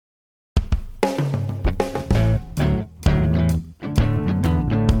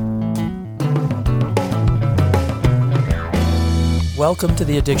Welcome to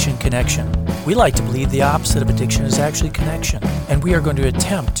the Addiction Connection. We like to believe the opposite of addiction is actually connection, and we are going to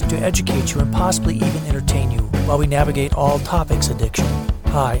attempt to educate you and possibly even entertain you while we navigate all topics addiction.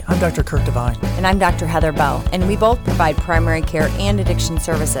 Hi, I'm Dr. Kurt Devine. And I'm Dr. Heather Bell, and we both provide primary care and addiction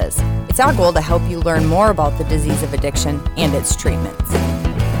services. It's our goal to help you learn more about the disease of addiction and its treatments.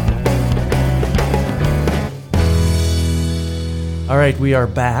 All right, we are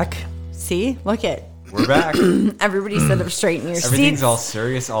back. See? Look it. We're back. Everybody sit up straight in your Everything's seats. all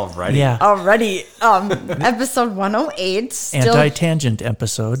serious already. Yeah. Already. Episode 108. Still. Anti-tangent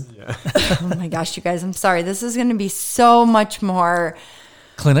episode. Yeah. Oh my gosh, you guys, I'm sorry. This is going to be so much more...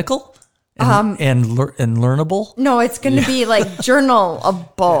 Clinical and learnable. No, it's going to be like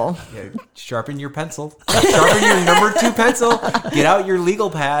journalable. Yeah, sharpen your pencil. Sharpen your number 2 pencil. Get out your legal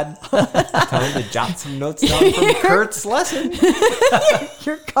pad. Time to jot some notes down from Kurt's lesson.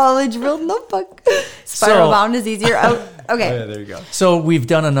 Your college real notebook. Spiral bound is easier. Okay. Oh, yeah, there you go. So we've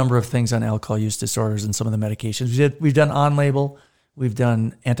done a number of things on alcohol use disorders and some of the medications. We've done on-label. We've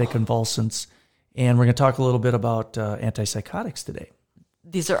done anticonvulsants. And we're going to talk a little bit about antipsychotics today.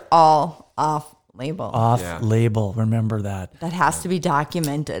 These are all off-label. Off-label, remember that. That has to be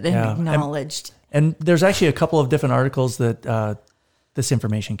documented and acknowledged. And there's actually a couple of different articles that this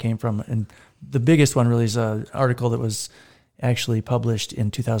information came from. And the biggest one really is an article that was actually published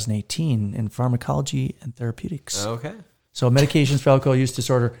in 2018 in Pharmacology and Therapeutics. Okay. So medications for alcohol use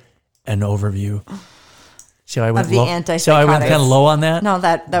disorder, an overview. See how I went of the low? antipsychotics. So I went kind of low on that? No,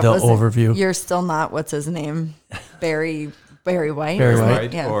 that the was overview. You're still not, what's his name? Barry White? Barry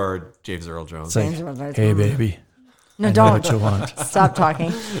White. Yeah. Or James Earl Jones. It's like, hey, baby. No, I don't. know what you want. Stop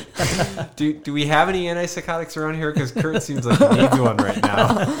talking. Do we have any antipsychotics around here? Because Kurt seems like he needs one right now.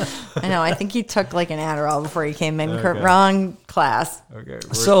 I know. I think he took like an Adderall before he came in. Okay. Kurt, wrong class. Okay.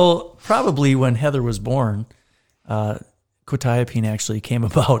 So probably when Heather was born, quetiapine actually came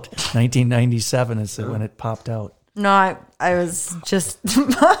about. 1997 is when it popped out. No, I was just...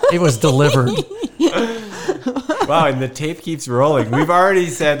 It was delivered. Wow, and the tape keeps rolling. We've already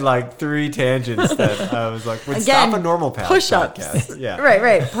said like 3 tangents that I was like, would stop a normal path push-ups. podcast. Yeah.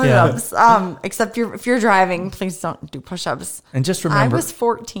 Right. Push-ups. Yeah. Except if you're driving, please don't do push-ups. And just remember, I was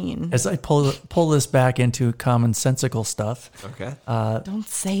 14. as I pull this back into commonsensical stuff. Okay. Don't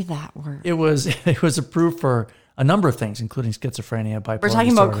say that word. It was approved for a number of things, including schizophrenia, bipolar We're talking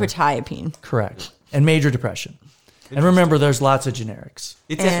disorder. about quetiapine. Correct. And major depression. And remember, there's lots of generics.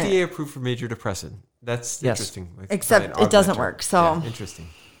 It's FDA approved for major depression. That's interesting. Like, except it doesn't work. So yeah, interesting.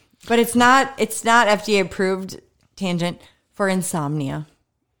 But it's not FDA approved tangent for insomnia.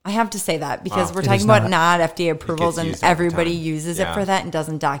 I have to say that because we're talking about not FDA approvals and everybody uses it for that and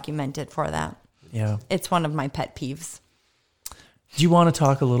doesn't document it for that. Yeah. It's one of my pet peeves. Do you want to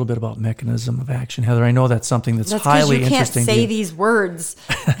talk a little bit about mechanism of action, Heather? I know that's something that's highly interesting. You can't say these words.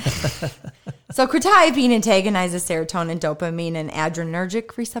 So quetiapine antagonizes serotonin, dopamine, and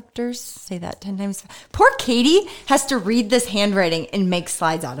adrenergic receptors. Say that 10 times. Poor Katie has to read this handwriting and make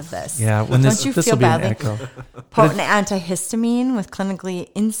slides out of this. Yeah, when Don't you this feel will be an badly? echo. Potent antihistamine with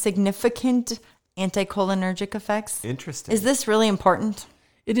clinically insignificant anticholinergic effects. Interesting. Is this really important?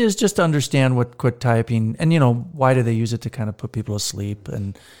 It is just to understand what quetiapine, and why do they use it to kind of put people to sleep,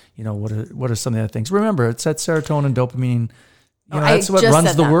 and what are some of the other things. Remember, it's that serotonin, dopamine. That's what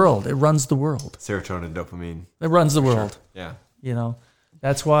runs the world. It runs the world. Serotonin, dopamine. It runs the world. Sure. Yeah.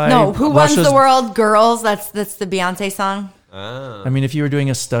 That's why. No, who runs the world? Girls. That's the Beyonce song. Oh. I mean, if you were doing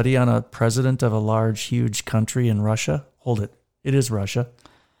a study on a president of a large, huge country in Russia, hold it. It is Russia.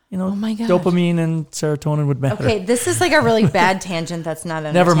 Oh my God. Dopamine and serotonin would matter. Okay, this is like a really bad tangent that's not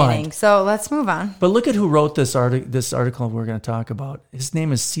entertaining. Never mind. So let's move on. But look at who wrote this article we're going to talk about. His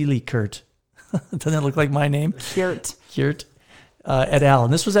name is Seeley Kurt. Doesn't it look like my name? Kurt. Et al.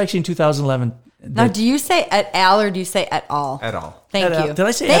 And this was actually in 2011. Now, do you say et al. Or do you say et al? Et al. Thank Et al. you. Did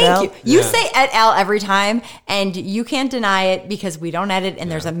I say et al? Thank you. You say et al. every time, and you can't deny it because we don't edit,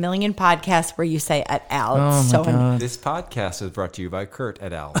 and there's a million podcasts where you say et al. Oh, my God. This podcast is brought to you by Kurt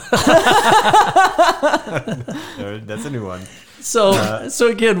et al. That's a new one. So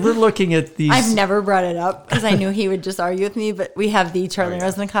again, we're looking at these. I've never brought it up because I knew he would just argue with me, but we have the Charlie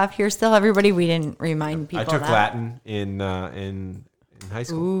Reznikoff here still. Everybody, we didn't remind people I took that. Latin in high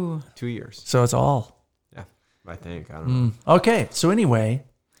school. Ooh. 2 years. So it's all. Yeah, I think. I don't know. Okay. So anyway,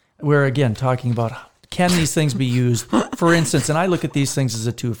 we're again talking about can these things be used? For instance, and I look at these things as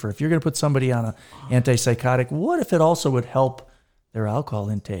a twofer. If you're going to put somebody on an antipsychotic, what if it also would help their alcohol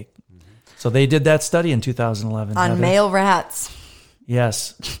intake? So they did that study in 2011. On Heather. male rats.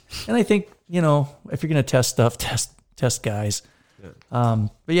 Yes. And I think, if you're going to test stuff, test guys. But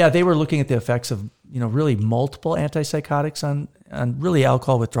yeah, they were looking at the effects of, really multiple antipsychotics on really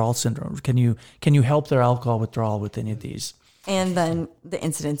alcohol withdrawal syndrome. Can you help their alcohol withdrawal with any of these? And then the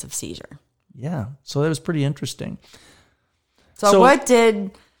incidence of seizure. Yeah. So that was pretty interesting. So what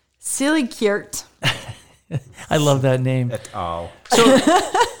did Silikert? I love that name.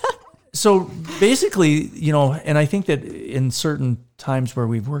 So basically, and I think that in certain times where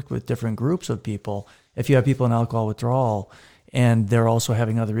we've worked with different groups of people, if you have people in alcohol withdrawal and they're also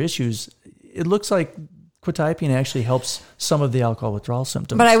having other issues, it looks like quetiapine actually helps some of the alcohol withdrawal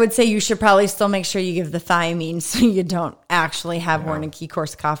symptoms. But I would say you should probably still make sure you give the thiamine so you don't actually have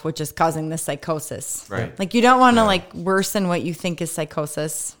Wernicke-Korsakoff, which is causing the psychosis. Right. Like you don't want to worsen what you think is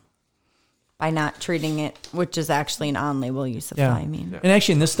psychosis by not treating it, which is actually an on-label use of thiamine. Yeah. And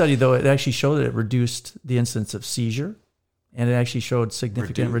actually in this study, though, it actually showed that it reduced the incidence of seizure, and it actually showed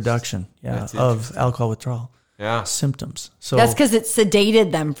significant reduction of alcohol withdrawal symptoms. So that's because it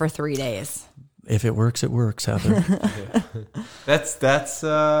sedated them for 3 days. If it works, Heather. That's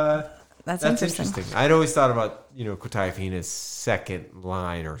interesting. I'd always thought about quetiapine as second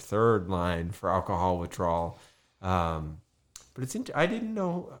line or third line for alcohol withdrawal, but I didn't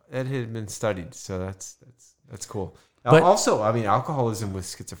know that it had been studied. So that's cool. But also, alcoholism with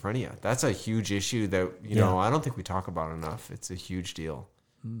schizophrenia, that's a huge issue that I don't think we talk about enough. It's a huge deal.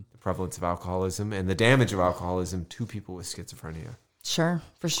 The prevalence of alcoholism and the damage of alcoholism to people with schizophrenia. Sure,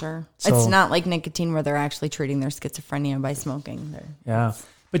 for sure. So, it's not like nicotine where they're actually treating their schizophrenia by smoking.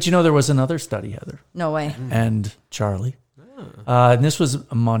 But there was another study, Heather. No way. And Charlie. And this was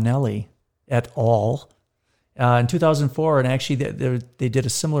Monelli et al. In 2004, and actually they did a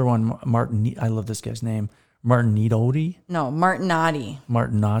similar one. I love this guy's name. Martinotti? No, Martinotti.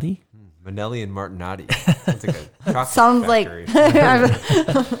 Martinotti? Manelli and Martinotti. Sounds like a chocolate Sounds factory.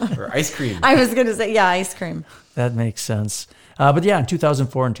 Or ice cream. I was going to say, ice cream. That makes sense. But in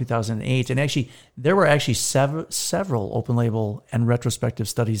 2004 and 2008, and actually there were several open label and retrospective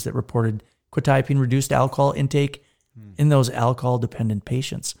studies that reported quetiapine reduced alcohol intake in those alcohol dependent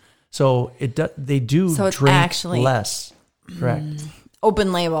patients. So they do drink actually less. Correct.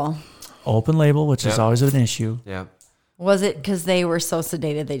 Open label, which is always an issue. Yeah. Was it because they were so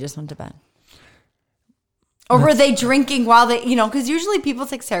sedated they just went to bed? Or were they drinking while they, because usually people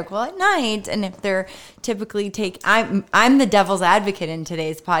take Seroquel at night, and if they're typically I'm the devil's advocate in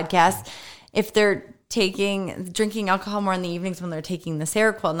today's podcast. If they're drinking alcohol more in the evenings when they're taking the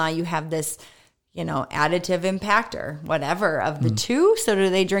Seroquel, now you have this, additive impact or whatever of the two. So do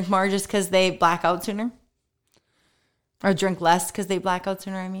they drink more just because they black out sooner? Or drink less because they black out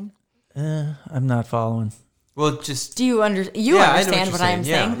sooner, I'm not following. Well, just do you understand what I'm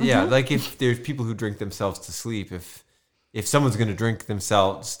saying? Yeah, like if there's people who drink themselves to sleep, if someone's going to drink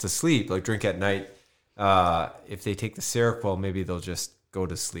themselves to sleep, like drink at night, if they take the Seroquel, maybe they'll just go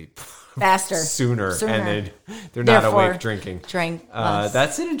to sleep faster, sooner. And they're not awake drinking. Drink less.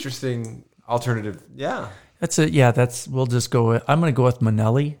 That's an interesting alternative. Yeah, we'll just go with. I'm going to go with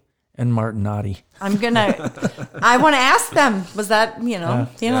Manelli and Martinotti. I want to ask them. Was that,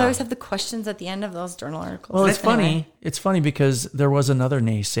 they always have the questions at the end of those journal articles. Well, it's funny. It's funny because there was another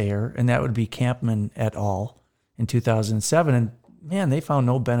naysayer, and that would be Kampman et al. In 2007. And man, they found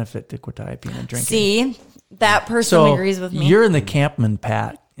no benefit to quetiapine in drinking. See, that person agrees with me. You're in the Kampman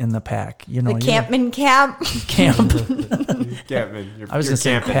pack. The Kampman camp. Kampman. I was going to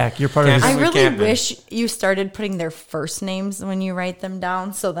say pack. You're part of this. I really wish you started putting their first names when you write them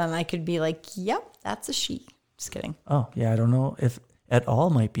down, so then I could be like, yep, that's a she. Just kidding. Oh, yeah, I don't know if et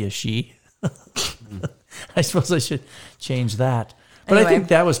al. Might be a she. I suppose I should change that. But anyway, I think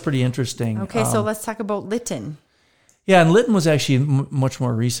that was pretty interesting. Okay, so let's talk about Litton. Yeah, and Litton was actually much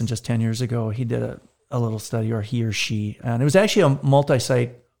more recent, just 10 years ago. He did a little study, or he or she, and it was actually a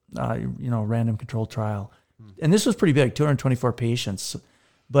multi-site random controlled trial. And this was pretty big, 224 patients.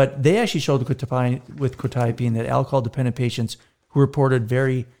 But they actually showed with quetiapine that alcohol-dependent patients who reported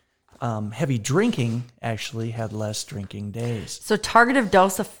very heavy drinking actually had less drinking days. So targeted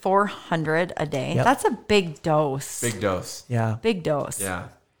dose of 400 a day. Yep. That's a big dose. Big dose. Yeah. Big dose. Yeah.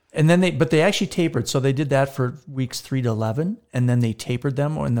 And then they actually tapered. So they did that for weeks 3 to 11, and then they tapered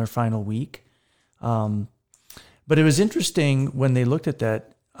them in their final week. But it was interesting when they looked at that.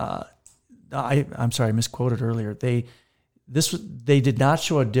 I'm sorry, I misquoted earlier. They did not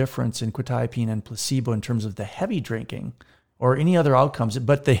show a difference in quetiapine and placebo in terms of the heavy drinking or any other outcomes,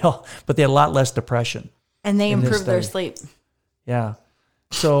 but they had a lot less depression. And they improved their sleep. Yeah.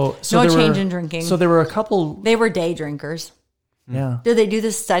 So no change in drinking. So there were a couple. They were day drinkers. Yeah. Did they do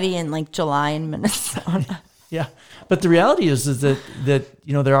this study in like July in Minnesota? Yeah. But the reality is that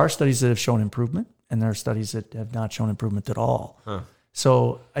there are studies that have shown improvement and there are studies that have not shown improvement at all.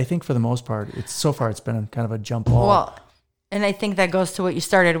 So I think for the most part, so far it's been kind of a jump ball. Well, and I think that goes to what you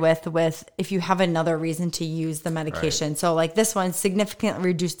started with if you have another reason to use the medication. Right. So like this one, significantly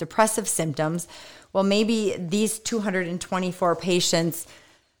reduced depressive symptoms. Well, maybe these 224 patients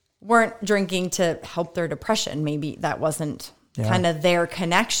weren't drinking to help their depression. Maybe that wasn't kind of their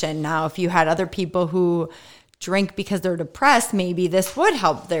connection. Now, if you had other people who drink because they're depressed, maybe this would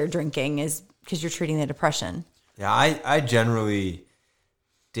help their drinking is because you're treating the depression. Yeah, I generally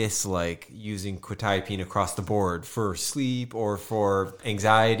dislike using quetiapine across the board for sleep or for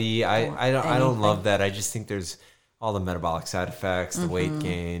anxiety. I don't love that. I just think there's all the metabolic side effects, the weight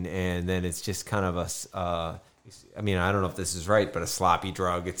gain, and then it's just kind of I mean, I don't know if this is right, but a sloppy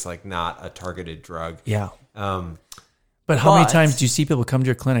drug. It's like not a targeted drug. Yeah. But how many times do you see people come to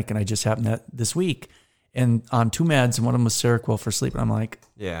your clinic, and I just happened that this week, and on 2 meds, and one of them was Seroquel for sleep, and I'm like,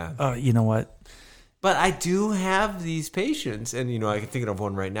 you know what? But I do have these patients, and I can think of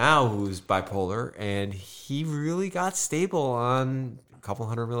one right now who's bipolar, and he really got stable on a couple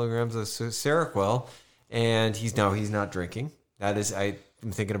 100 milligrams of Seroquel, and he's not drinking. That is,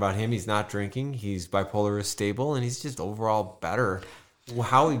 I'm thinking about him. He's not drinking. He's bipolar is stable, and he's just overall better.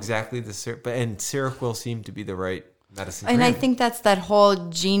 How exactly and Seroquel seemed to be the right medicine. And I think that's that whole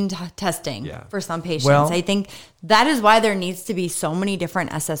gene testing for some patients. Well, I think that is why there needs to be so many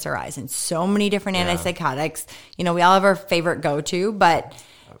different SSRIs and so many different antipsychotics. We all have our favorite go-to, but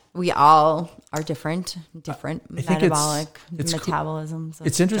we all are different metabolic metabolisms.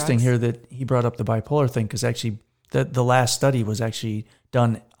 It's interesting here that he brought up the bipolar thing, because actually the last study was actually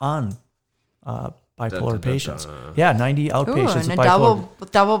done on bipolar patients. Yeah, 90 outpatients and with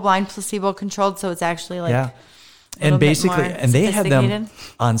bipolar. double-blind placebo-controlled, so it's actually like and basically, and they had them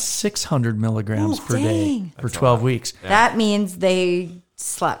on 600 milligrams per day for 12 weeks. Yeah. That means they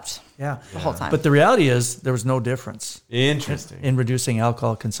slept the whole time. But the reality is there was no difference. Interesting. In reducing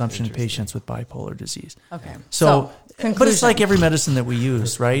alcohol consumption in patients with bipolar disease. Okay. So but it's like every medicine that we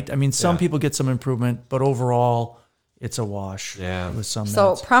use, right? I mean, some people get some improvement, but overall, it's a wash with some meds.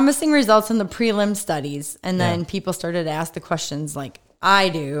 So promising results in the prelim studies, and then people started to ask the questions like I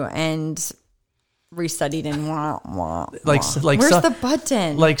do, and restudied and where's the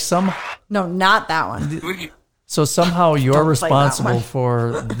button? No, not that one. So somehow you're responsible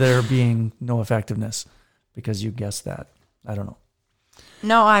for there being no effectiveness because you guessed that. I don't know.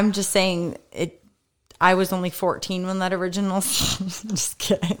 No, I'm just saying it. I was only 14 when that original. Just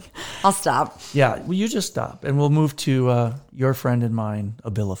kidding. I'll stop. Yeah, well, you just stop, and we'll move to your friend and mine,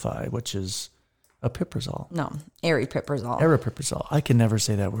 Abilify, which is apiprazole. No, aripiprazole. Aripiprazole. I can never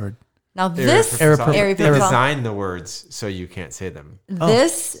say that word. Now this they design the words so you can't say them.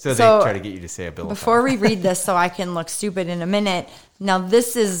 So they try to get you to say Abilify. Before we read this, so I can look stupid in a minute. Now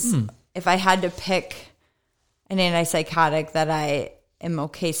this is if I had to pick an antipsychotic that I am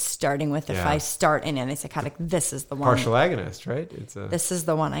okay starting with. If I start an antipsychotic, this is the one. Partial agonist, right? This is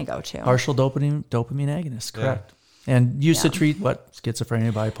the one I go to. Partial dopamine agonist, correct? Yeah. And used to treat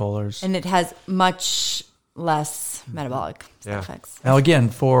schizophrenia, bipolars, and it has much less metabolic side effects. Now again,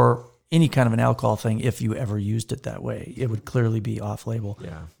 for any kind of an alcohol thing, if you ever used it that way, it would clearly be off-label.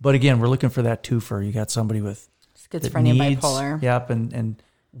 Yeah. But again, we're looking for that twofer. You got somebody with schizophrenia, bipolar. Yep, and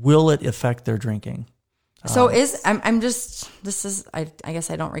will it affect their drinking? So I guess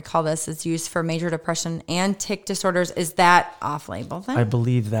I don't recall this. It's used for major depression and tic disorders. Is that off-label then? I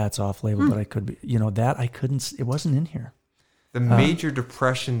believe that's off-label, but I could be, it wasn't in here. The major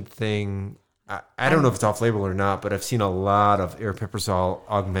depression thing, I don't know if it's off-label or not, but I've seen a lot of aripiprazole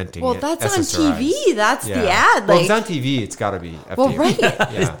augmenting that's SSRIs. on TV. That's the ad. Well, it's on TV. It's got to be FDA. Well, right.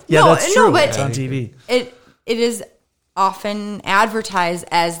 That's true. But it's on TV. It is often advertised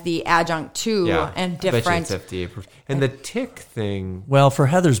as the adjunct to and different. I bet you it's FDA approved. And the tick thing. Well, for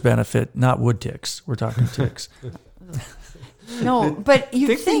Heather's benefit, not wood ticks. We're talking ticks. No, but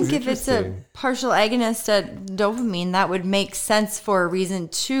you think if it's a partial agonist at dopamine, that would make sense for a reason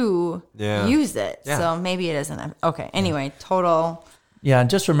to use it. Yeah. So maybe it isn't. Okay. Anyway, total. Yeah, and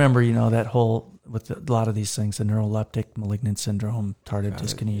just remember, that whole with a lot of these things, the neuroleptic malignant syndrome, tardive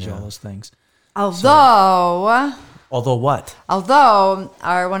dyskinesia, all those things. Although what? Although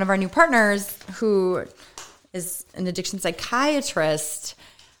one of our new partners, who is an addiction psychiatrist,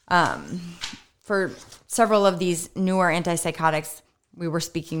 for several of these newer antipsychotics, we were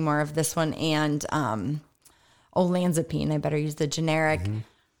speaking more of this one and olanzapine. I better use the generic.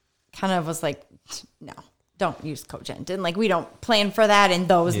 Kind of was like, no, don't use Cogent. And we don't plan for that in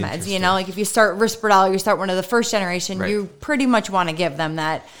those meds. If you start Risperdal, you start one of the first generation, you pretty much want to give them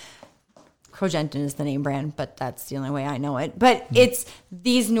that Cogentin is the name brand, but that's the only way I know it. But it's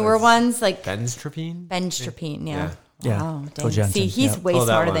these newer ones like Benztropine. yeah. Yeah. Wow, dang. Cogentin, See, he's way Pull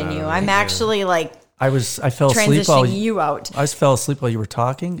that smarter one than out you. of I'm me, actually like I fell asleep transitioning you out. I fell asleep while you were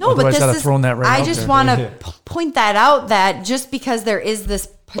talking. No, but Otherwise, this I'd have is, thrown that right I out just there. want to point that out that just because there is this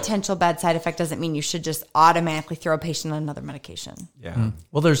potential bad side effect doesn't mean you should just automatically throw a patient on another medication. Yeah.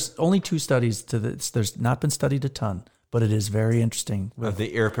 Well, there's only 2 studies to this. There's not been studied a ton, but it is very interesting. Of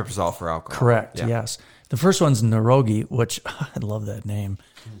the aripiprazole for alcohol. Correct. Yeah. Yes. The first one's Narogi, which I love that name.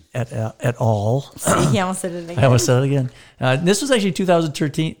 Et al. He almost said it again. I almost said it again. This was actually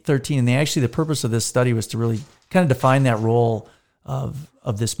 2013, and the purpose of this study was to really kind of define that role of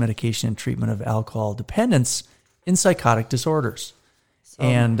this medication in treatment of alcohol dependence in psychotic disorders.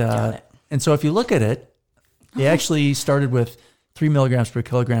 And so if you look at it, they actually started with 3 milligrams per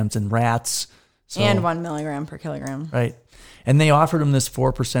kilograms in rats. So, and 1 milligram per kilogram. right. And they offered them this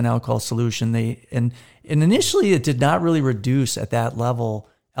 4% alcohol solution. And initially it did not really reduce at that level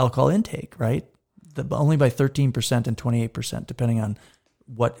alcohol intake, right? Only by 13% and 28%, depending on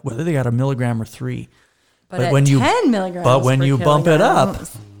whether they got a milligram or 3. But at 10 milligrams But when per you bump it up,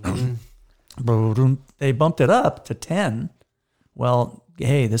 kilogram, they bumped it up to 10. Well,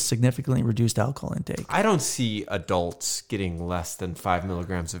 hey, this significantly reduced alcohol intake. I don't see adults getting less than 5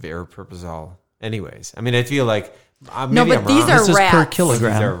 milligrams of aripiprazole anyways. I mean, I feel like No, maybe but I'm these wrong. are This is per rats.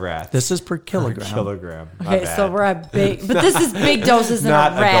 kilogram. These are rats. This is per kilogram. Kilogram. My Okay, so bad. we're at big, but this is big doses in a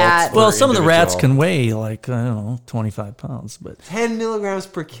Not rat. adults. Well, per some of the rats individual. can weigh like, I don't know, 25 pounds. But 10 milligrams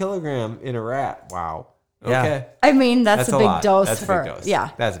per kilogram in a rat. Wow. Yeah. Okay. I mean, that's a big lot. dose That's for a big dose. yeah.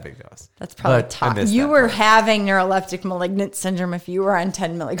 That's a big dose. That's probably But I top. missed You that were part. having neuroleptic malignant syndrome if you were on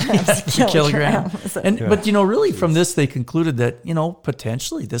 10 milligrams a kilogram. But really from this, they concluded that,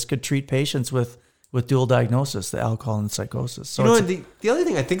 potentially this could treat patients with dual diagnosis, the alcohol and psychosis. So You know, it's the other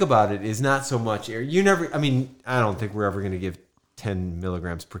thing I think about it is not so much I don't think we're ever going to give 10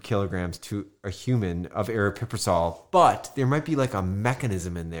 milligrams per kilograms to a human of aripiprazole, but there might be like a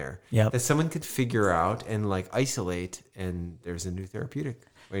mechanism in there Yep. that someone could figure out and like isolate, and there's a new therapeutic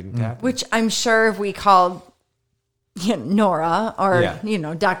waiting to happen. Which I'm sure if we called Nora or,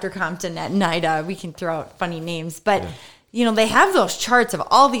 Yeah. Dr. Compton at NIDA, we can throw out funny names. But, they have those charts of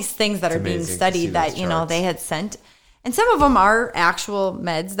all these things that It's are being amazing to studied see that, those charts. they had sent. And some of them are actual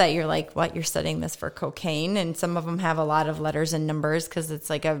meds that you're like, what, you're studying this for cocaine? And some of them have a lot of letters and numbers because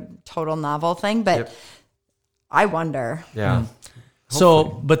it's like a total novel thing. But Yep. I wonder. Yeah.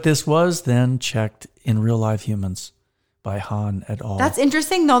 but this was then checked in real live humans by Hahn et al. That's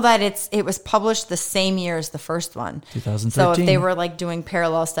interesting, though, that it was published the same year as the first one. 2013. So if they were like doing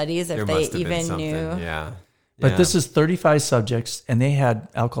parallel studies, if There they must have been even something. knew. Yeah. But this is 35 subjects, and they had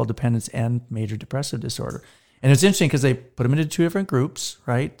alcohol dependence and major depressive disorder. And it's interesting because they put them into 2 different groups,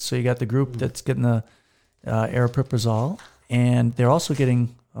 right? So you got the group that's getting the aripiprazole, and they're also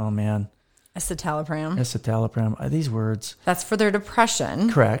getting, Escitalopram. escitalopram. These words, That's for their depression.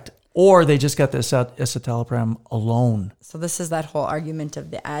 correct? Or they just got the escitalopram alone. So this is that whole argument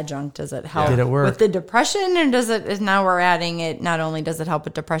of the adjunct. Does it help Did it work? with the depression, or now we're adding it, not only does it help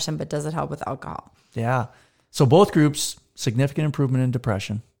with depression, but does it help with alcohol? Yeah. So both groups, significant improvement in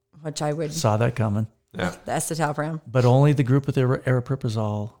depression. Which I would, Saw that coming. Yeah. the escitalopram. But only the group with the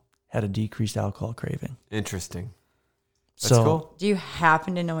aripiprazole had a decreased alcohol craving. Interesting. That's So cool. Do you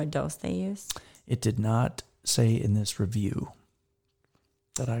happen to know what dose they used? it did not say in this review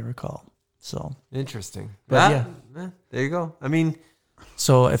that I recall. So Interesting. But There you go. I mean,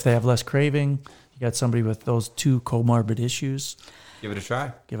 So if they have less craving, you got somebody with those 2 comorbid issues, give it a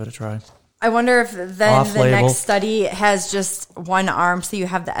try. give it a try. I wonder if then the Off-label. next study has just one arm. So you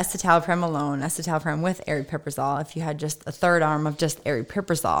have the escitalopram alone, escitalopram with aripiprazole. If you had just a third arm of just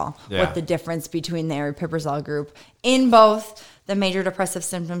aripiprazole, what the difference between the aripiprazole group in both the major depressive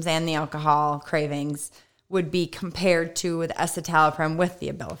symptoms and the alcohol cravings would be compared to the escitalopram with the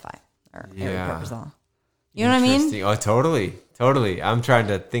Abilify or aripiprazole. You know what I mean? Interesting. Oh, totally. Totally. I'm trying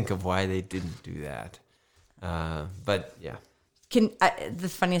to think of why they didn't do that. But yeah. The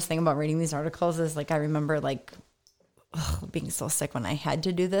funniest thing about reading these articles is I remember being so sick when I had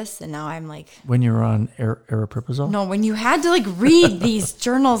to do this, and now I'm like, When you were on aripiprazole? no, when you had to read these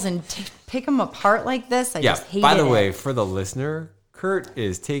journals and pick them apart like this, I just hated By the it. way, for the listener, Kurt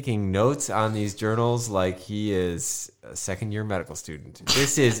is taking notes on these journals like he is a second-year medical student.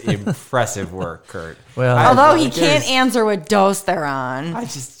 This is impressive work, Kurt. Well, Although he There's- can't answer what dose they're on. I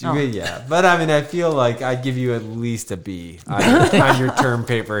just, but I mean, I feel like I'd give you at least a B on your term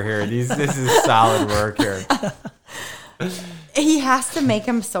paper here. This is solid work here. He has to make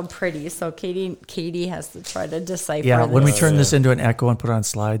them so pretty. So Katie has to try to decipher. Yeah, when we this. turn this into an echo and put it on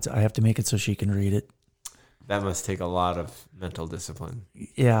slides, I have to make it so she can read it. That must take a lot of mental discipline.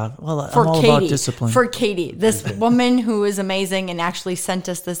 Yeah, well, For I'm all Katie, about discipline. For Katie, this woman who is amazing and actually sent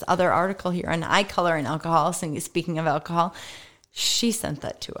us this other article here on eye color and alcohol. Speaking of alcohol, she sent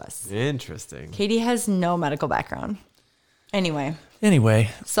that to us. Interesting. Katie has no medical background. Anyway,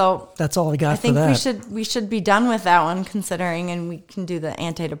 so that's all I got I think for that. we should be done with that one, considering, and we can do the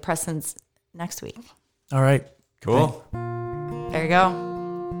antidepressants next week. All right. Cool. There you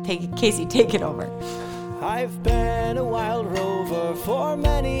go. Casey, take it over. I've been a wild rover for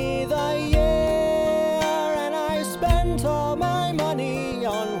many the year, and I spent all my money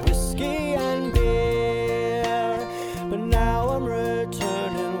on whiskey and beer. But now I'm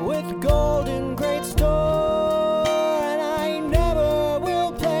returning with gold in great store, and I never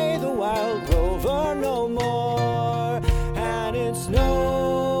will play the wild rover no more. And it's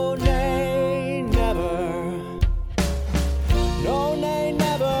no, nay, never. No, nay,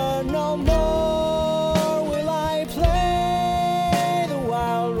 never, no more.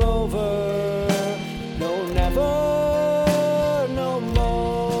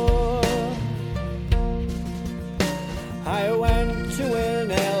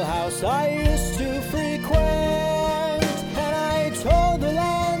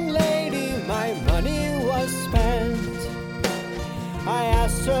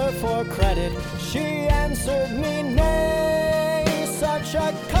 For credit, she answered me nay. Such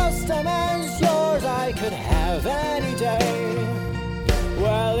a custom as yours I could have any day.